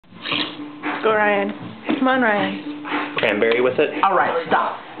Go, Ryan. Come on, Ryan. Cranberry with it. Alright,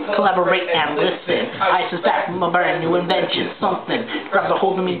 stop. Collaborate and listen. I suspect my brand new invention. Something grabs a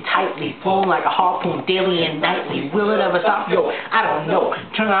hold of me tightly, flowing like a harpoon daily and nightly. Will it ever stop? Yo, I don't know.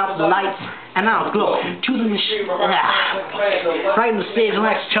 Turn out the lights and I'll glow. To the machine. Right in the stage, the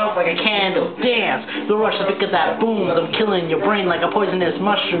next chunk like a candle. Dance. The rush, the pick of that boom. I'm killing your brain like a poisonous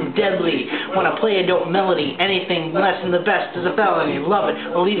mushroom. Deadly. When I play a dope melody, anything less than the best is a felony. Love it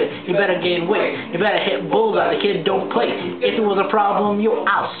or leave it. You better gain weight. You better hit bullseye. The kid don't play. If it was a problem, yo,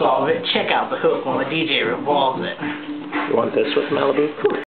 I'll solve it. Check out the hook when the DJ revolves it. You want this with Malibu?